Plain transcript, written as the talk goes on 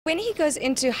When he goes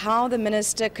into how the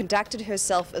minister conducted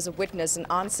herself as a witness and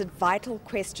answered vital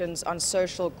questions on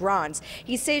social grounds,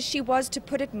 he says she was, to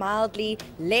put it mildly,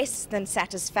 less than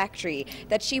satisfactory,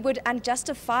 that she would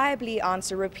unjustifiably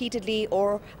answer repeatedly,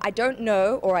 or I don't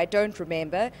know, or I don't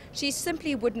remember. She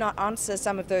simply would not answer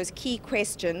some of those key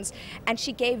questions, and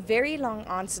she gave very long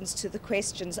answers to the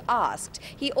questions asked.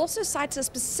 He also cites a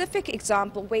specific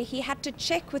example where he had to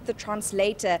check with the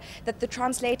translator that the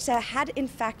translator had in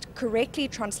fact correctly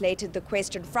translated the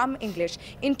question from English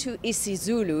into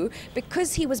isiZulu,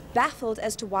 because he was baffled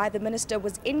as to why the minister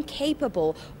was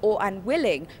incapable or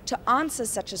unwilling to answer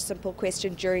such a simple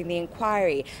question during the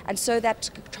inquiry. And so that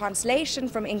translation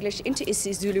from English into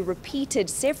isiZulu repeated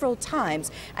several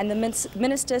times, and the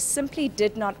minister simply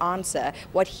did not answer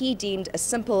what he deemed a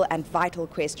simple and vital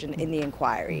question in the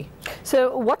inquiry.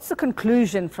 So what's the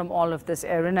conclusion from all of this,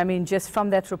 Erin? I mean, just from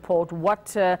that report, what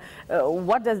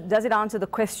does it answer the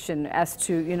question as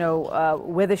to,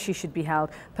 whether she should be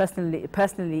held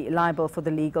personally liable for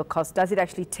the legal costs? Does it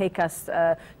actually take us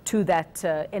to that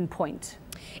end point?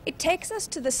 It takes us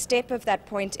to the step of that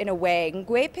point in a way.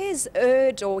 Ngoepe's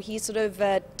erred, or he sort of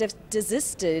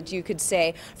desisted, you could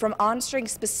say, from answering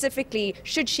specifically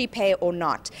should she pay or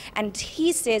not. And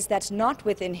he says that's not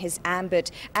within his ambit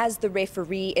as the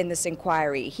referee in this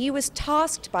inquiry. He was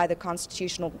tasked by the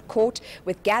Constitutional Court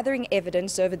with gathering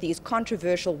evidence over these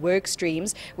controversial work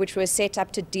streams, which were set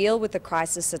up to deal with the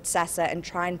crisis at SASSA and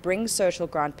try and bring social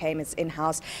grant payments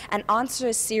in-house and answer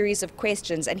a series of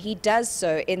questions. And he does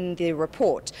so in the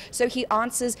report. So he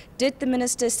answers, did the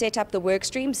minister set up the work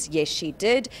streams? Yes, she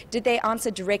did. Did they answer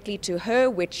directly to her,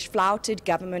 which flouted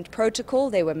government protocol?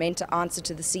 They were meant to answer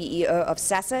to the CEO of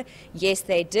SASSA. Yes,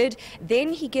 they did.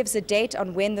 Then he gives a date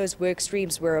on when those work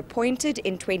streams were appointed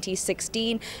in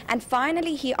 2016. And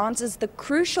finally, he answers the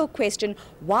crucial question,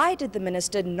 why did the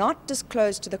minister not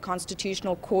disclose to the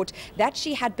Constitutional Court that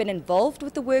she had been involved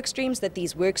with the work streams, that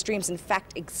these work streams in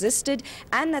fact existed,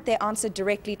 and that they answered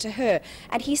directly to her?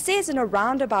 And he says in a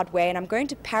roundabout way, and I'm going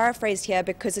to paraphrase here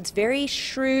because it's very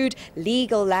shrewd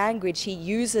legal language he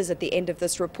uses at the end of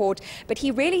this report, but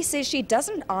he really says she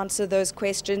doesn't answer those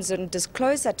questions and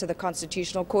disclose that to the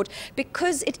Constitutional Court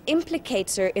because it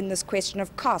implicates her in this question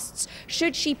of costs.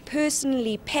 Should she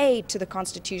personally pay to the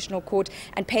Constitutional Court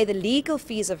and pay the legal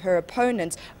fees of her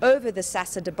opponents over the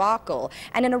SASSA debacle?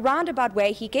 And in a roundabout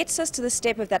way, he gets us to the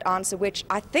step of that answer, which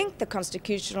I think the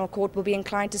Constitutional Court will be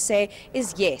inclined to say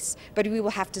is yes, but we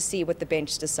will have to see what the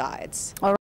bench decides.